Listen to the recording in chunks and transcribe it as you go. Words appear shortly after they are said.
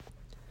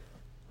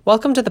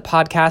Welcome to the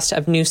podcast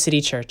of New City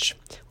Church.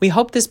 We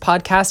hope this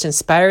podcast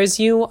inspires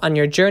you on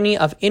your journey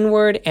of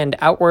inward and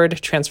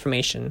outward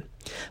transformation.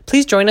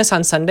 Please join us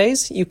on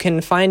Sundays. You can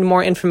find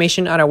more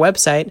information on our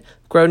website,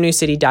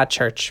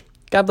 grownewcity.church.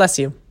 God bless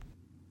you.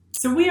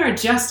 So we are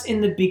just in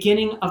the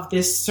beginning of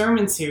this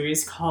sermon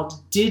series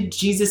called Did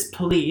Jesus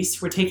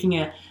Police? We're taking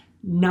a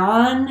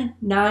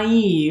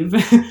non-naive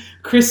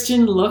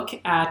Christian look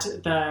at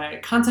the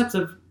concepts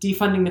of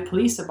defunding the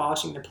police,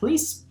 abolishing the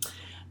police.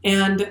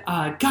 And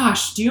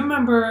do you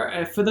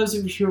remember, for those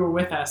of you who were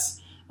with us,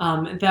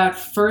 that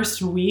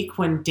first week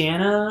when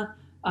Dana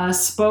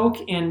spoke,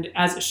 and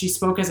as she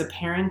spoke as a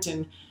parent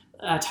and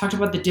talked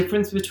about the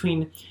difference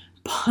between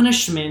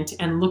punishment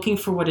and looking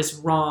for what is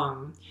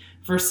wrong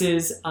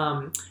versus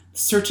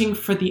searching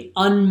for the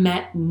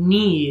unmet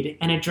need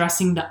and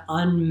addressing the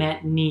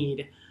unmet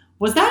need.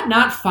 Was that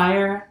not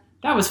fire?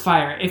 That was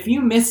fire. If you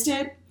missed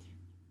it,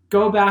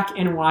 go back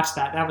and watch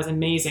that. That was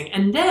amazing.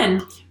 And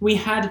then we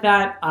had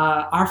that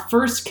our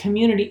first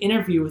community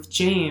interview with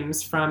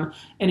James from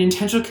an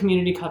intentional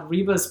community called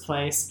Reba's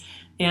Place.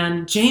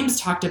 And James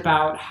talked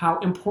about how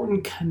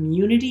important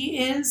community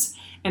is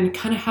and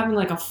kind of having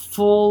like a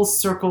full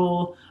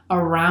circle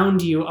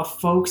around you of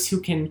folks who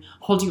can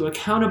hold you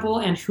accountable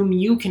and whom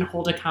you can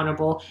hold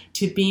accountable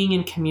to being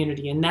in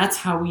community. And that's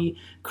how we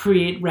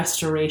create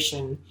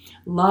restoration.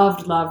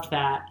 Loved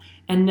that.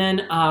 And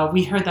then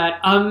we heard that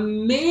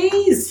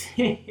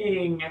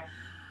amazing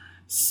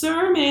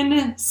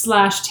sermon /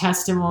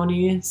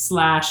 testimony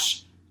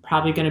 /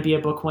 probably going to be a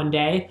book one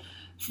day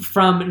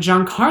from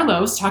John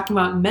Carlos talking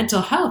about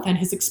mental health and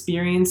his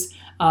experience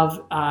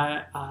of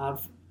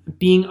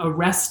being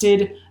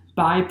arrested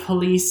by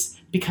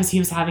police because he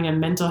was having a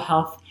mental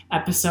health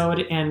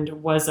episode and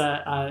was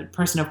a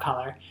person of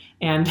color.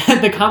 And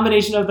the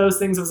combination of those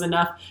things was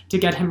enough to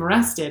get him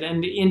arrested.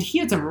 And he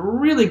had some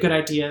really good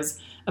ideas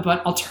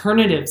about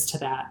alternatives to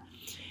that.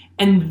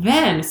 And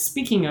then,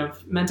 speaking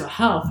of mental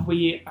health,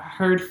 we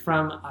heard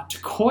from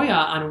Takoya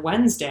on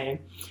Wednesday.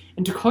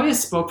 And Takoya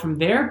spoke from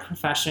their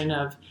profession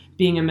of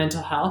being in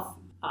mental health.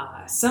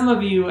 Some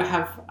of you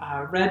have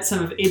read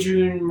some of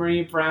Adrienne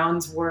Marie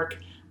Brown's work.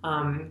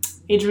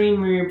 Adrienne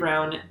Marie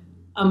Brown,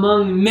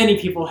 among many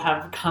people,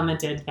 have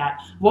commented that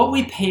what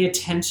we pay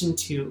attention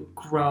to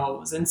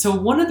grows. And so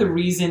one of the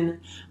reasons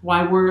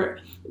why we're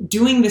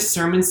doing this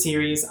sermon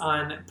series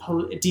on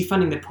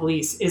defunding the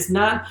police is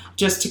not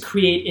just to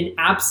create an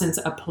absence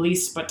of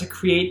police, but to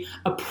create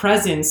a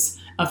presence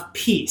of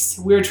peace.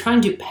 We're trying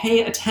to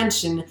pay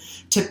attention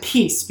to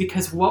peace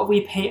because what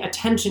we pay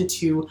attention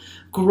to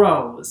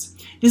grows.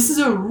 This is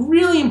a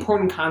really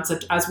important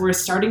concept as we're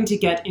starting to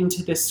get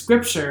into this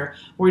scripture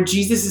where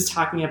Jesus is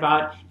talking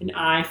about an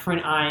eye for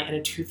an eye and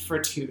a tooth for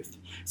a tooth.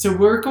 So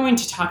we're going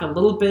to talk a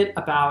little bit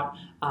about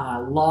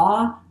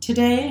law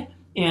today,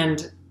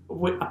 and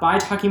by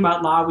talking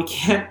about law, we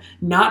can't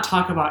not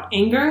talk about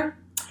anger,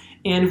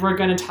 and we're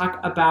going to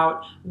talk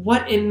about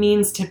what it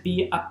means to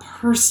be a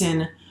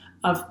person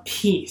of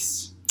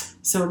peace.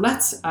 So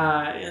let's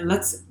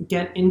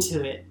get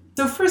into it.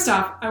 So first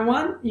off, I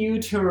want you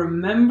to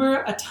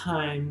remember a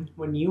time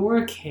when you were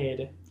a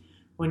kid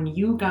when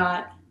you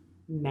got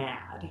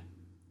mad.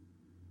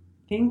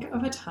 Think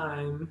of a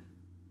time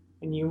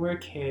when you were a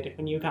kid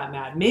when you got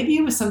mad. Maybe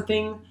it was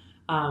something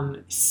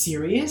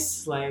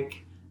serious,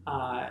 like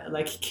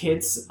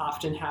kids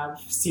often have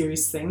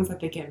serious things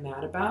that they get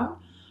mad about.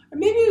 Or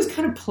maybe it was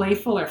kind of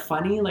playful or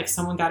funny, like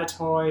someone got a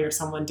toy or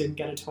someone didn't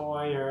get a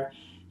toy, or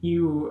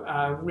you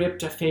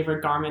ripped a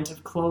favorite garment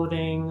of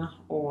clothing,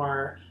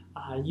 or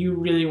you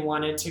really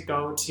wanted to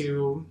go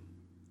to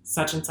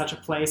such and such a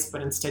place,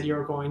 but instead you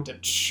were going to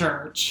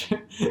church.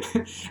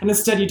 And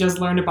instead you just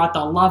learned about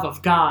the love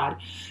of God.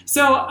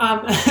 So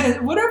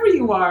whatever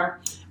you are,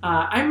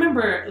 I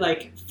remember,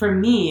 like, for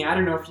me, I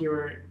don't know if you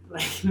were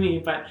like me,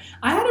 but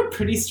I had a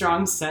pretty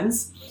strong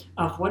sense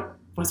of what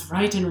was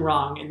right and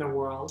wrong in the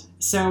world.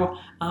 So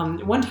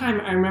one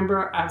time I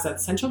remember I was at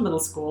Central Middle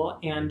School,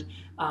 and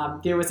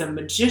there was a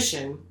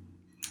magician.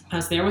 I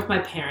was there with my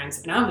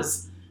parents, and I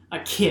was a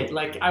kid.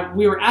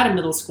 We were at a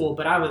middle school,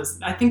 but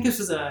I think this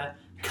was a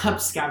Cub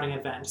Scouting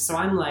event. So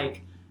I'm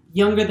like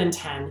younger than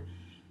 10.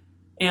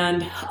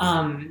 And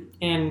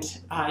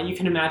you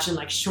can imagine,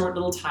 like, short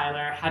little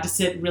Tyler had to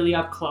sit really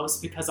up close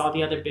because all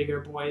the other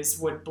bigger boys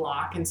would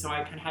block, and so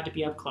I kind of had to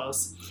be up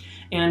close.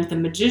 And the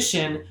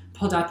magician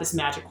pulled out this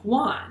magic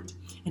wand,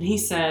 and he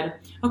said,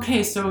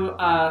 okay, so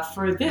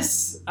for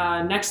this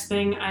next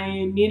thing,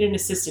 I need an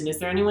assistant. Is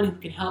there anyone who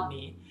can help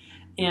me?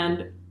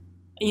 And,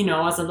 you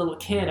know, as a little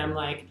kid, I'm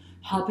like,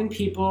 helping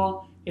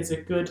people is a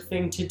good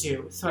thing to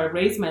do. So I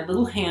raised my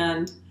little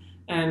hand,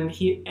 and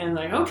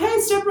okay,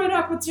 step right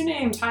up. What's your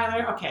name,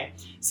 Tyler? Okay.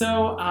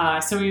 So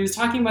he was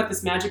talking about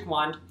this magic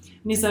wand,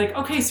 and he's like,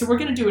 okay, so we're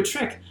going to do a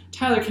trick.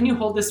 Tyler, can you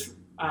hold this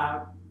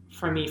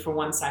for me for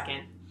 1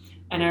 second?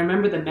 And I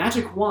remember the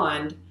magic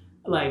wand,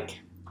 like,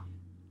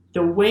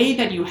 the way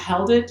that you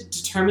held it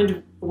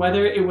determined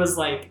whether it was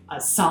like a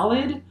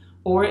solid,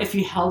 or if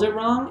you held it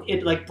wrong,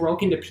 it like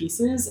broke into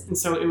pieces. And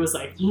so it was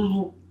like,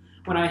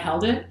 when I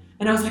held it,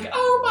 and I was like,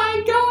 oh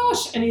my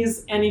gosh.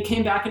 And he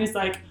came back and he's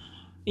like,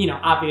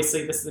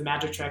 obviously this is a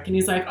magic trick. And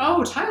he's like,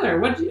 oh,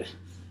 Tyler,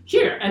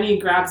 here. And he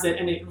grabs it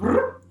and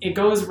it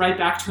goes right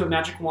back to a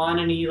magic wand,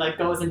 and he like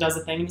goes and does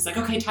a thing. And he's like,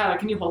 okay, Tyler,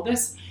 can you hold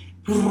this?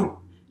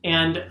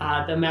 And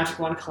the magic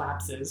wand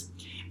collapses.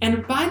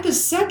 And by the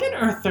second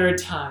or third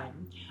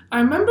time,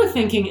 I remember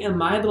thinking in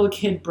my little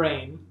kid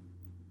brain,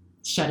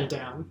 shut it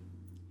down.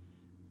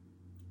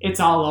 It's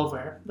all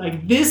over.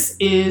 Like, this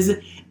is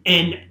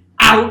an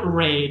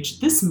outrage.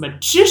 This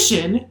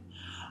magician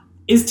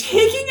is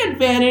taking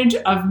advantage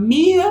of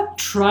me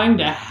trying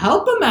to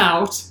help him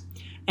out,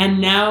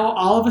 and now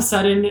all of a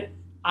sudden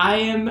I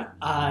am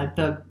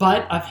the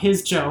butt of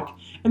his joke.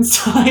 And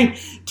so I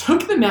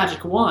took the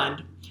magic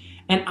wand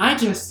and I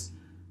just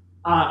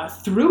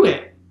threw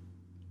it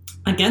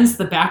against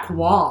the back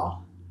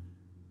wall.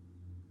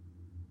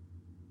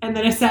 And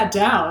then I sat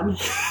down.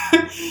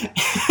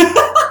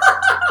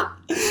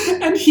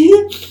 And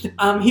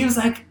he was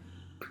like,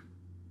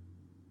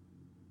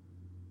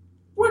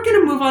 we're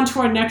going to move on to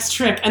our next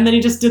trick. And then he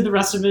just did the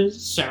rest of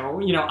his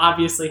show,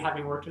 obviously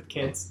having worked with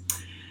kids.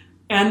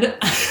 And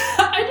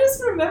I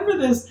just remember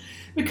this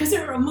because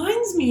it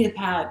reminds me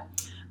that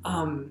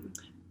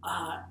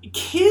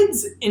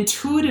kids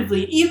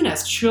intuitively, even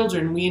as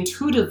children, we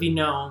intuitively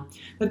know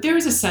that there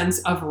is a sense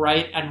of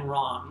right and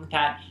wrong,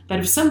 that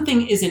if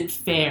something isn't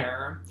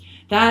fair,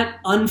 that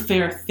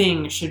unfair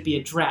thing should be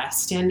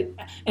addressed.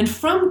 And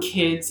from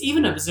kids,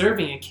 even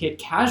observing a kid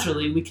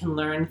casually, we can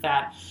learn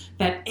that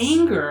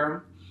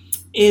anger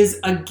is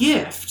a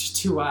gift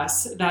to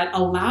us that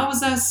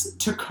allows us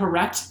to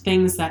correct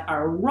things that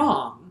are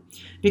wrong.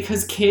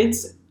 Because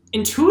kids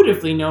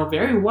intuitively know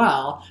very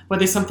well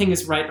whether something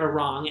is right or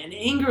wrong. And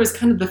anger is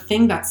kind of the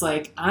thing that's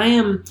like, I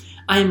am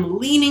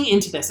leaning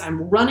into this.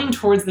 I'm running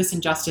towards this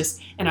injustice,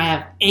 and I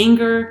have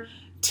anger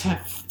to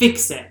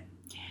fix it.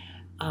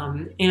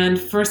 And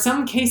for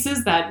some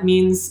cases, that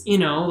means,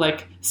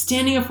 like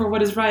standing up for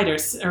what is right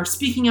or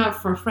speaking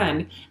out for a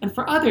friend. And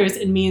for others,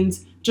 it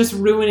means just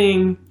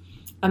ruining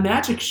a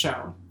magic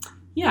show.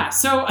 Yeah,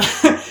 so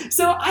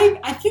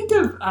I think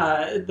of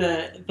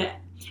the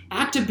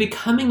act of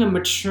becoming a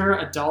mature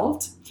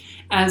adult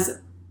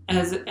as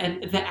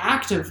the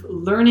act of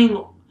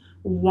learning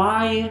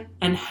why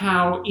and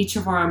how each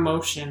of our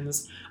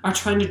emotions are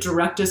trying to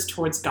direct us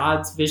towards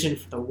God's vision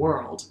for the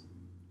world.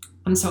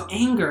 And so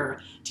anger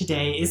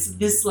today is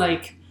this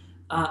like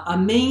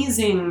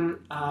amazing,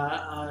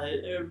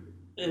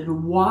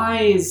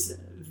 wise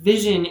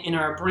vision in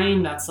our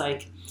brain that's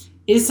like,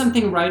 is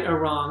something right or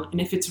wrong?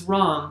 And if it's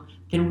wrong,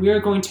 then we're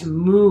going to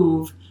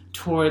move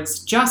towards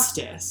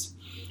justice.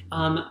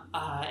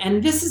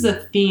 And this is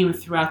a theme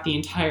throughout the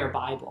entire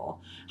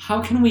Bible.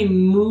 How can we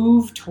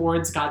move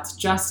towards God's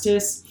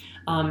justice?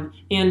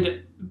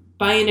 And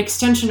by an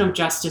extension of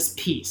justice,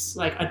 peace,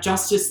 like a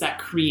justice that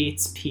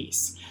creates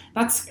peace.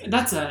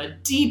 That's a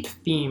deep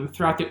theme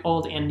throughout the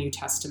Old and New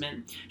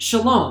Testament.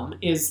 Shalom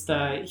is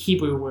the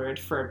Hebrew word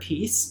for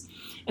peace.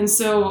 And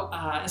so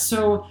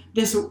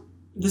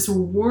this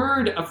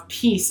word of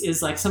peace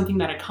is like something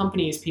that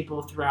accompanies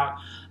people throughout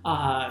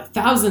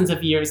thousands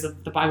of years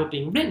of the Bible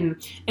being written.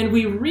 And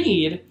we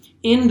read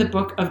in the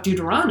book of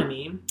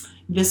Deuteronomy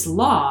this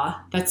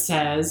law that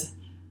says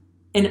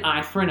an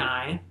eye for an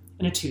eye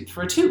and a tooth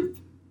for a tooth.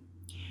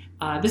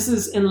 This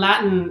is, in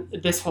Latin,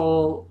 this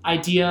whole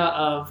idea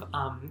of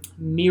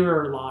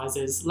mirror laws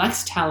is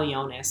lex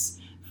talionis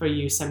for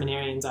you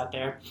seminarians out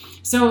there.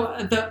 So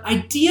the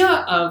idea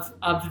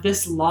of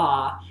this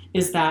law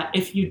is that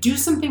if you do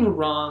something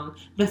wrong,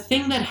 the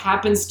thing that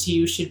happens to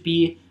you should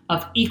be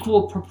of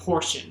equal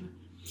proportion.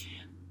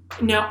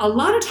 Now, a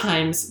lot of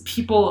times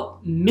people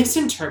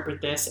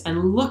misinterpret this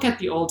and look at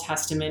the Old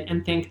Testament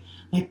and think,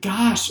 like,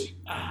 gosh,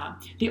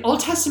 the Old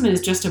Testament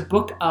is just a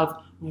book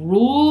of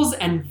rules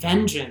and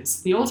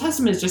vengeance. The Old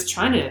Testament is just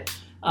trying to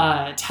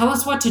tell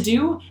us what to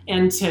do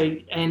and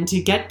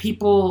to get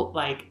people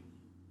like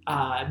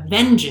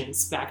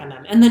vengeance back on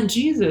them. And then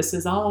Jesus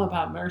is all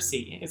about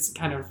mercy. It's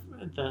kind of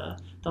the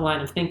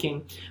line of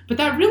thinking. But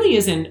that really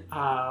isn't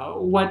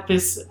what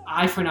this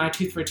eye for an eye,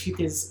 tooth for a tooth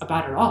is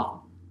about at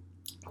all.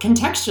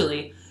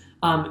 Contextually,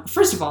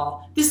 first of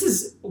all, this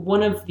is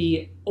one of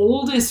the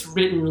oldest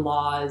written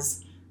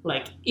laws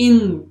like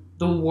in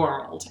the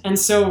world. And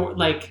so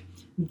like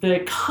the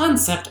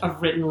concept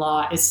of written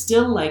law is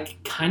still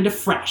like kind of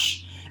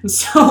fresh. And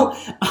so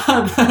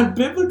the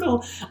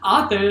biblical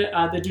author,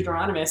 the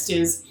Deuteronomist,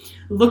 is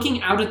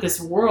looking out at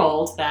this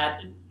world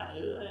that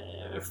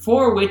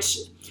for which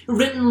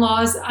written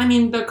laws, I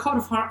mean, the Code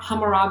of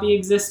Hammurabi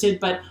existed,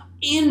 but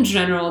in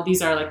general,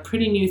 these are like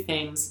pretty new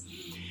things.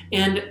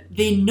 And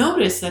they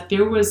noticed that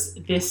there was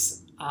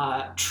this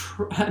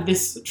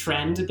this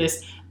trend,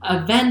 this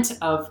event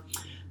of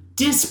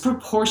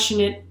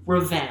disproportionate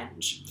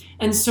revenge.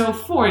 And so,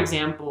 for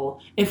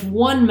example, if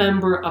one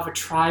member of a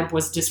tribe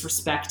was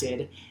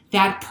disrespected,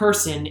 that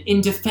person, in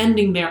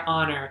defending their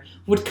honor,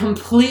 would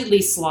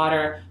completely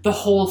slaughter the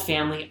whole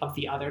family of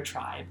the other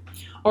tribe.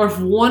 Or if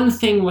one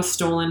thing was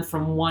stolen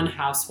from one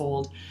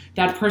household,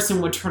 that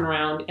person would turn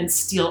around and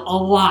steal a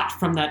lot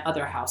from that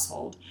other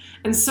household.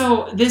 And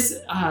so this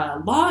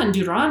law in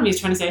Deuteronomy is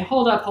trying to say,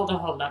 hold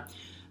up.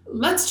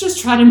 Let's just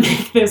try to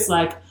make this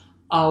like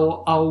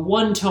a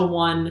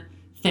one-to-one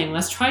thing.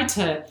 Let's try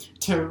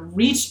to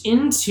reach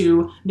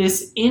into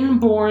this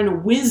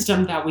inborn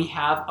wisdom that we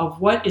have of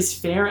what is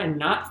fair and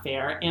not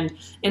fair, and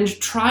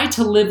try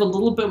to live a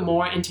little bit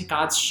more into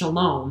God's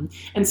shalom,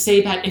 and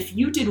say that if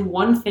you did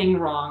one thing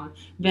wrong,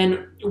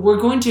 then we're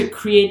going to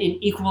create an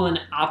equal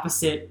and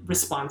opposite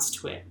response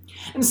to it.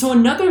 And so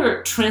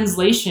another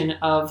translation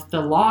of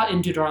the law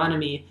in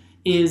Deuteronomy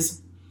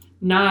is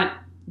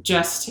not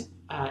just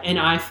an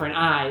eye for an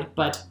eye,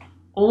 but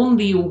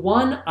only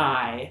one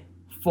eye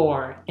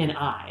for an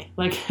eye.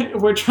 Like,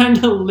 we're trying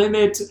to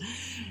limit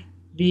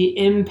the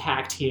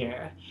impact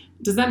here.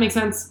 Does that make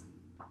sense?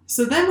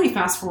 So then we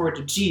fast forward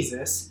to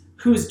Jesus,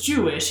 who's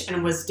Jewish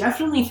and was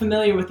definitely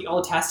familiar with the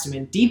Old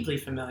Testament, deeply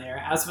familiar,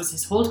 as was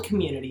his whole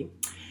community.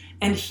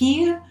 And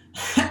he,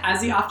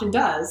 as he often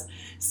does,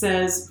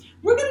 says,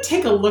 we're going to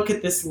take a look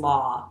at this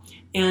law,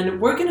 and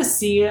we're going to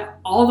see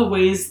all the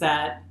ways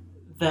that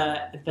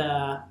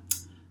the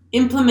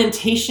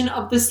implementation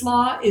of this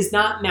law is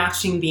not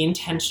matching the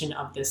intention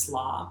of this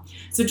law.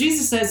 So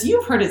Jesus says,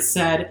 you've heard it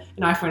said,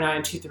 an eye for an eye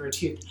and tooth for a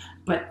tooth,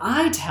 but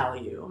I tell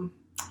you.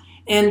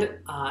 And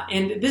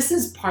this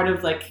is part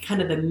of like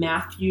kind of the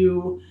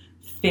Matthew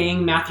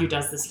thing. Matthew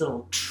does this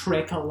little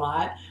trick a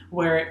lot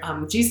where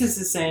Jesus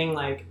is saying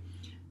like,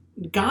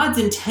 God's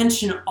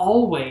intention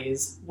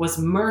always was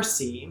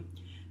mercy.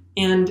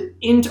 And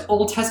in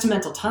Old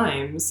Testamental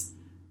times,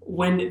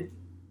 when,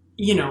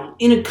 you know,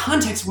 in a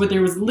context where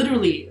there was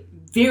literally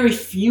very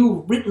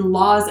few written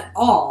laws at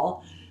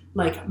all,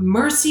 like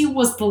mercy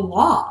was the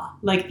law.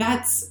 Like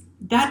that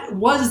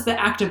was the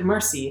act of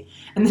mercy.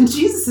 And then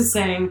Jesus is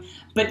saying,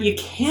 but you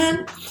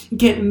can't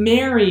get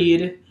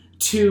married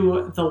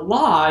to the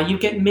law. You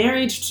get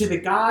married to the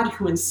God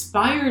who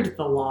inspired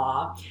the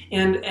law.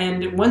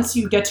 And once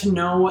you get to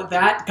know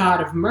that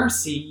God of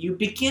mercy, you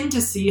begin to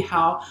see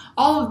how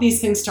all of these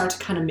things start to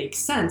kind of make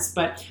sense.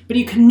 But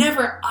you can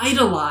never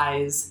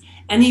idolize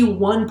any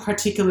one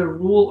particular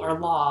rule or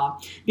law,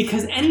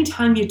 because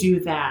anytime you do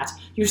that,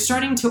 you're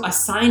starting to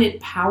assign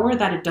it power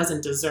that it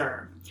doesn't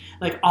deserve.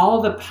 Like,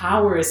 all the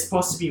power is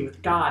supposed to be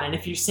with God, and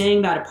if you're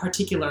saying that a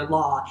particular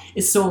law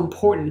is so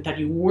important that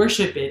you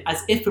worship it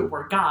as if it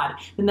were God,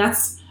 then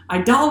that's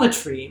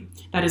idolatry.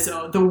 That is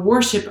the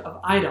worship of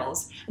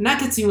idols. And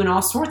that gets you in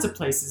all sorts of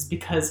places,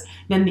 because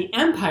then the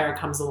empire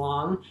comes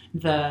along,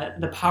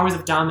 the powers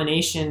of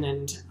domination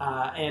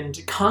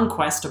and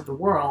conquest of the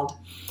world,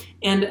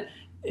 and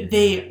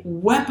they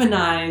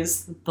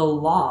weaponize the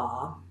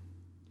law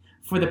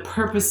for the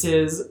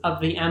purposes of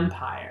the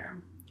empire.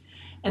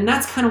 And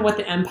that's kind of what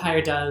the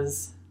empire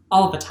does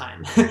all the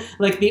time.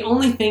 Like, the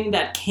only thing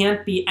that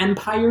can't be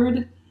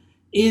empired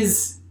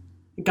is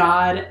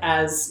God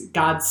as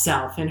God's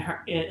self, and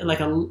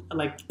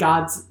like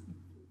God's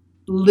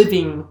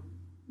living,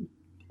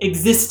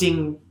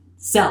 existing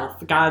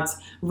self. God's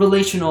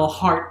relational,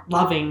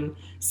 heart-loving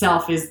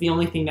self is the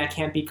only thing that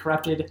can't be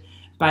corrupted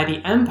by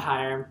the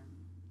empire.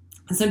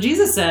 And so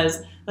Jesus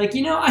says, like,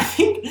 you know, I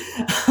think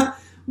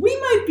we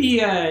might be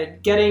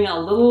getting a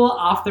little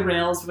off the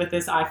rails with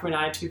this eye for an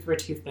eye, tooth for a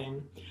tooth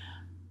thing.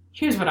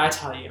 Here's what I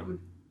tell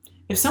you.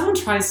 If someone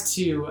tries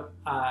to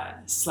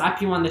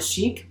slap you on the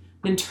cheek,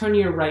 then turn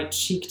your right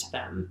cheek to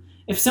them.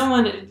 If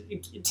someone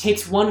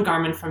takes one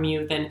garment from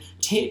you, then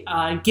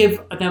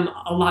give them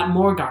a lot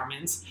more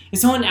garments. If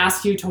someone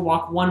asks you to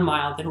walk 1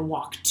 mile, then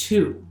walk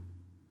 2.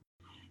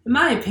 In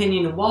my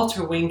opinion,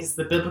 Walter Wink is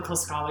the biblical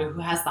scholar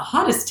who has the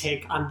hottest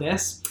take on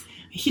this.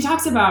 He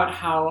talks about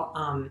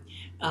how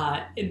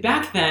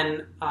back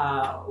then,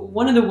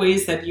 one of the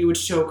ways that you would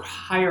show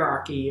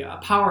hierarchy, a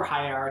power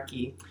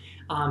hierarchy,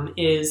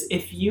 is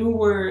if you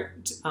were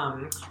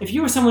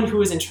someone who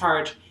was in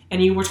charge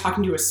and you were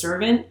talking to a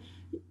servant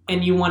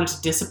and you wanted to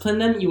discipline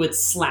them, you would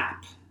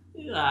slap.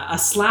 A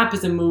slap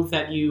is a move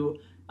that you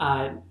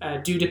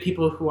do to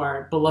people who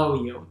are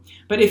below you.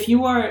 But if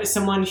you are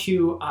someone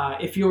who,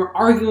 if you're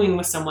arguing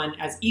with someone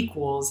as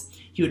equals,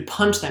 you would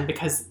punch them,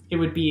 because it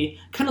would be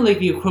kind of like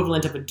the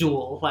equivalent of a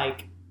duel,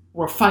 like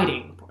we're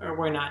fighting or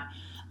we're not.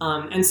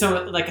 And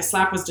so like a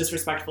slap was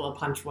disrespectful, a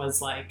punch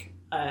was like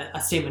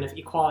a statement of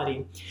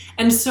equality.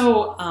 And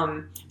so,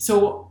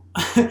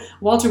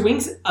 Walter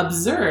Wink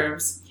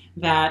observes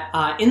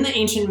that in the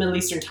ancient Middle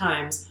Eastern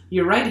times,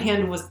 your right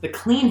hand was the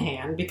clean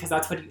hand because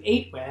that's what you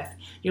ate with.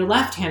 Your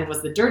left hand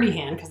was the dirty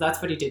hand because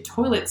that's what you did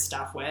toilet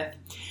stuff with.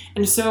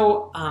 And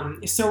so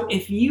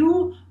if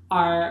you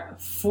are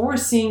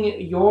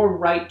forcing your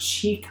right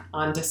cheek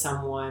onto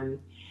someone,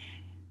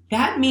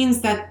 that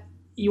means that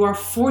you are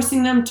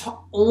forcing them to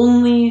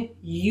only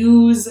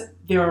use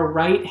their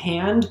right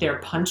hand, their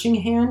punching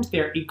hand,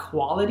 their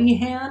equality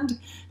hand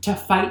to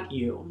fight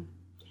you,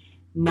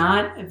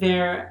 not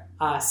their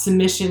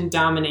submission,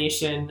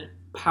 domination,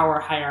 power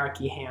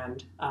hierarchy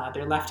hand,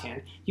 their left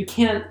hand. You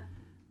can't,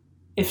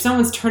 if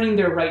someone's turning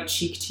their right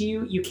cheek to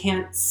you, you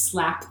can't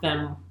slap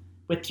them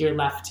with your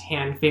left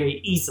hand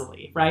very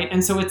easily, right?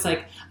 And so it's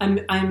like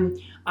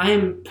I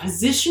am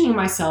positioning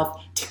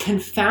myself to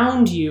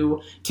confound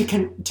you, to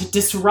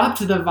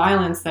disrupt the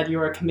violence that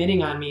you are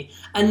committing on me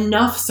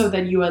enough so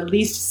that you at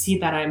least see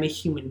that I'm a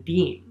human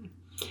being.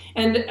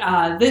 And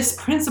this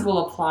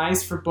principle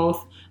applies for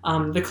both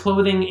the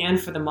clothing and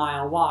for the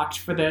mile walked.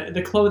 For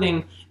the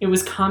clothing, it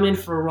was common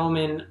for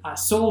Roman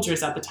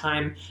soldiers at the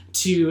time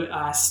to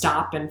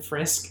stop and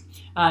frisk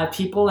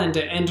people and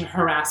to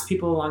harass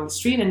people along the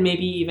street, and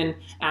maybe even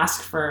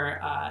ask for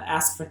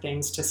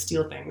things, to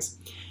steal things.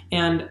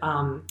 And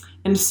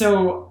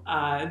so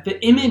the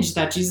image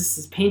that Jesus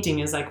is painting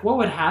is like, what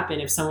would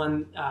happen if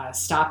someone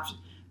stopped,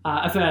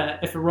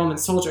 if a Roman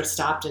soldier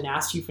stopped and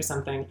asked you for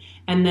something,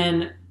 and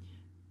then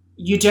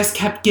you just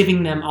kept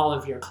giving them all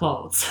of your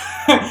clothes?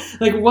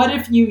 Like, what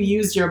if you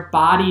used your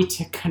body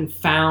to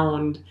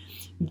confound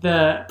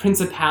the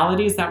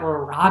principalities that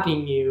were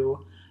robbing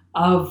you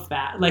of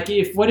that? Like,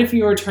 what if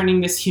you were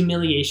turning this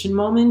humiliation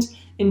moment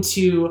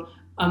into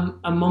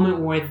a moment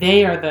where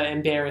they are the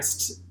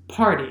embarrassed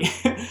party,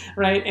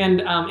 right?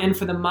 And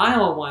for the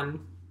mile one,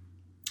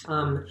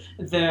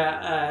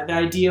 the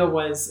idea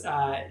was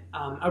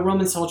a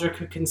Roman soldier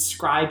could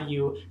conscribe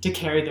you to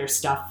carry their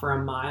stuff for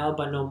a mile,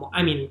 but no more.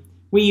 I mean,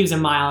 we use a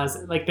mile as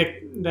like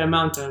the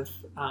amount of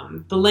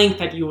the length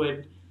that you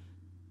would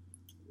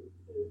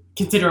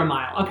consider a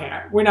mile.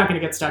 Okay, we're not going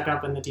to get stuck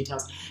up in the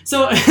details.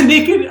 So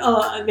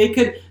they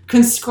could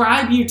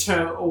conscribe you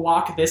to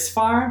walk this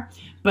far,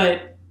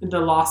 but the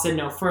law said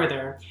no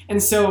further.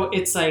 And so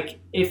it's like,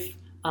 if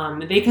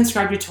they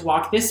conscribed you to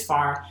walk this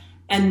far,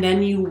 and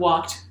then you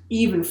walked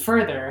even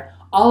further,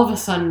 all of a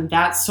sudden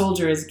that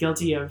soldier is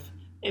guilty of,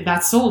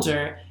 that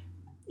soldier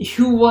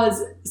who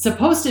was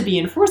supposed to be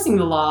enforcing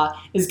the law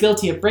is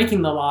guilty of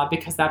breaking the law,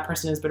 because that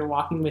person has been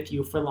walking with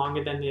you for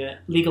longer than the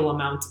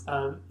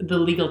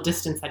legal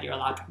distance that you're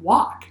allowed to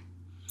walk.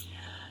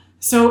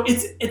 So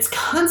it's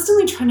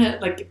constantly trying to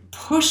like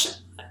push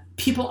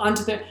people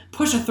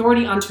push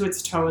authority onto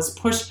its toes,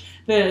 push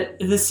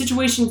the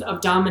situations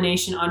of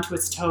domination onto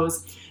its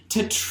toes,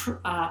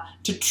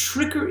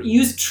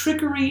 use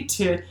trickery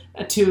to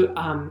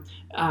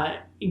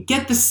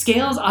get the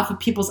scales off of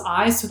people's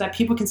eyes so that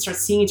people can start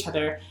seeing each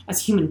other as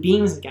human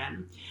beings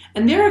again.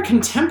 And there are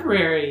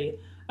contemporary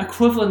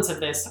equivalents of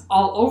this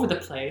all over the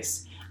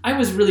place. I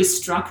was really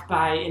struck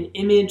by an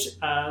image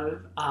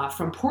of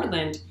from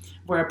Portland,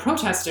 where a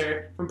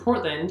protester from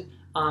Portland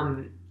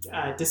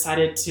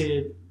decided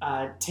to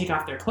take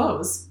off their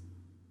clothes.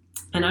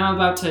 And I'm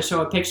about to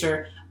show a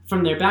picture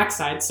from their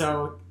backside,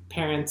 so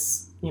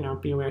parents,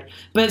 be aware.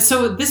 But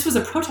so this was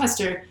a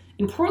protester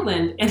in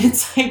Portland, and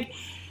it's like,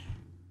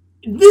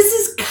 this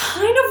is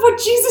kind of what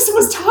Jesus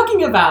was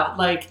talking about.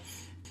 Like,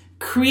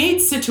 create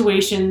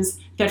situations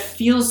that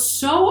feel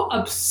so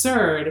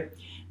absurd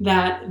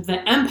that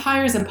the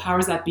empires and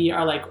powers that be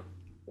are like,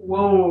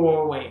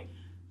 whoa, wait.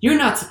 You're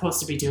not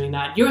supposed to be doing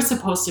that. You're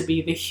supposed to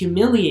be the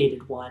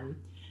humiliated one.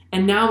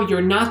 And now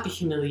you're not the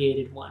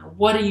humiliated one.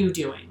 What are you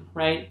doing,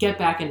 right? Get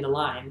back into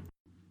line.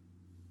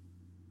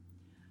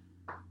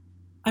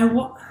 I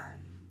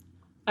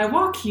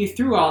walk you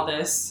through all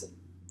this,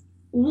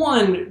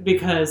 one,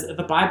 because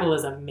the Bible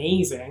is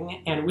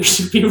amazing and we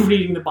should be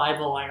reading the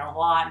Bible like a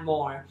lot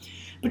more.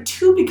 But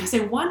two, because I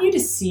want you to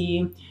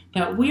see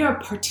that we are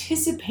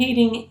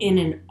participating in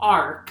an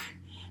arc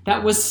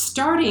that was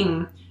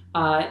starting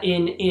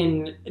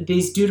in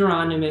these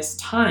Deuteronomist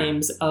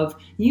times of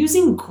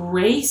using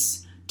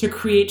grace to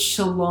create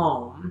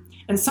shalom.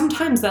 And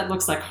sometimes that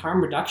looks like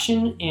harm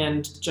reduction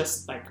and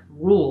just like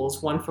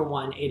rules, one for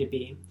one, A to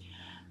B.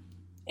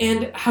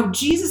 And how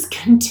Jesus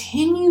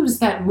continues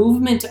that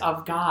movement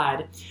of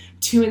God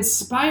to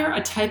inspire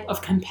a type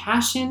of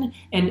compassion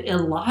and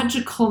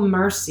illogical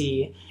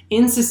mercy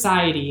in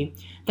society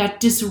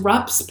that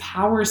disrupts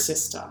power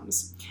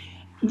systems.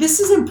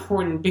 This is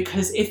important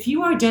because if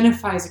you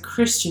identify as a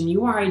Christian,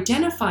 you are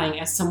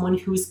identifying as someone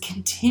who is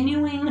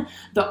continuing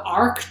the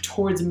arc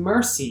towards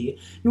mercy.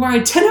 You are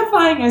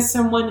identifying as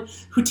someone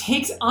who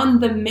takes on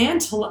the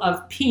mantle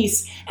of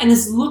peace and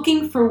is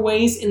looking for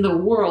ways in the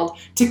world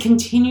to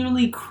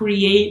continually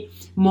create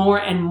more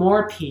and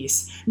more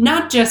peace.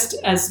 Not just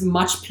as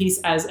much peace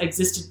as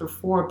existed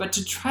before, but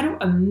to try to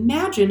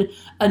imagine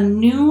a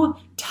new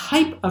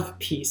type of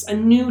peace, a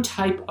new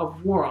type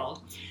of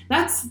world.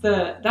 That's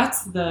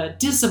the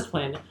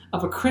discipline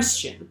of a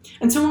Christian.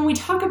 And so when we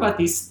talk about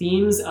these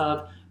themes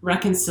of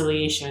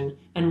reconciliation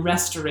and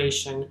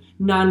restoration,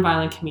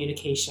 nonviolent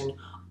communication,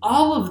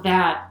 all of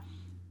that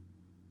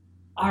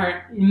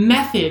are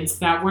methods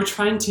that we're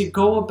trying to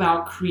go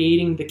about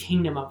creating the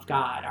kingdom of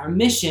God. Our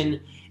mission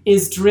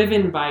is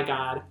driven by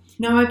God.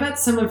 Now, I bet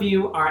some of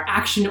you are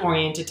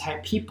action-oriented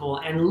type people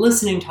and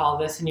listening to all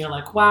this and you're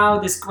like, wow,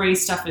 this gray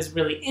stuff is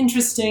really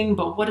interesting,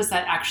 but what does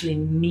that actually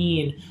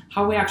mean?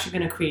 How are we actually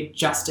going to create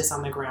justice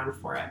on the ground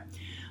for it?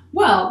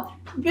 Well,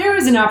 there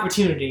is an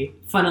opportunity,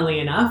 funnily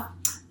enough.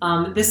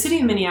 The city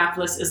of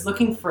Minneapolis is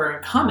looking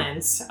for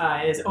comments,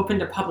 is open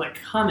to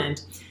public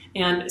comment,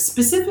 and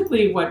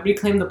specifically what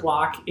Reclaim the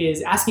Block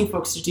is asking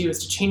folks to do is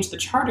to change the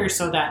charter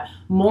so that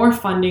more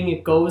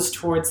funding goes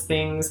towards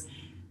things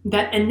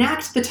that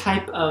enact the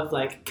type of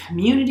like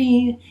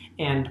community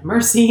and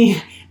mercy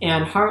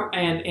and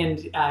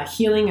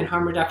healing and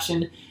harm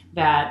reduction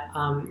that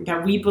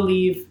we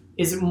believe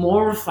is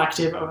more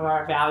reflective of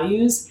our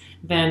values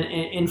than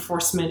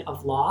enforcement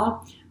of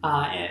law,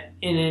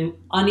 in an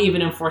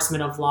uneven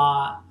enforcement of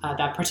law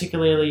that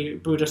particularly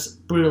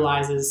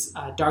brutalizes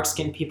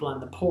dark-skinned people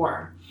and the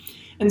poor.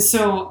 And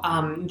so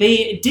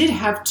they did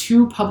have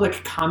 2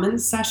 public comment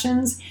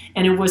sessions,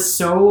 and it was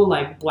so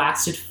like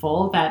blasted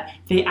full that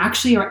they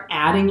actually are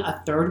adding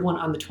a 3rd one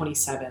on the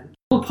 27th.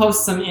 We'll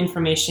post some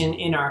information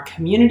in our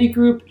community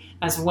group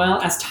as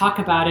well as talk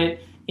about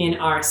it in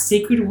our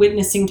sacred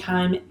witnessing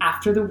time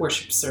after the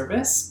worship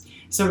service.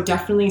 So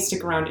definitely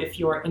stick around if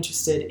you're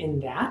interested in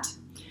that.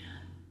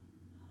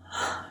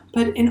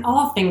 But in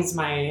all things,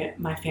 my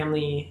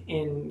family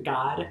in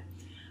God,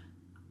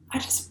 I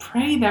just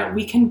pray that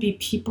we can be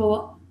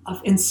people of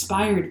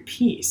inspired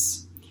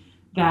peace,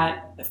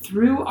 that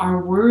through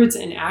our words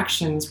and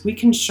actions, we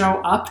can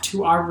show up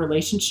to our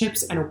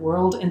relationships and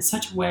world in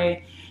such a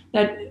way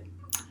that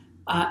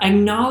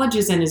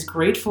acknowledges and is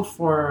grateful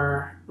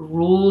for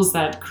rules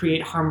that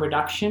create harm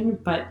reduction,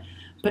 but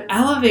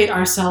elevate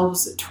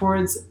ourselves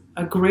towards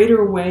a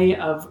greater way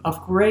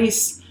of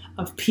grace,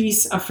 of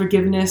peace, of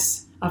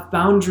forgiveness, of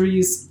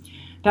boundaries,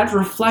 that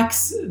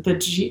reflects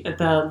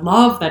the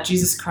love that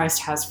Jesus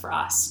Christ has for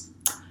us.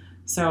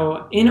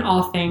 So in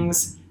all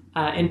things,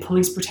 in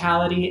police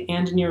brutality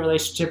and in your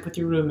relationship with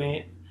your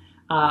roommate,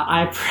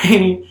 I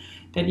pray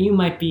that you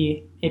might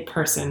be a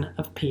person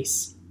of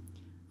peace.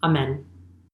 Amen.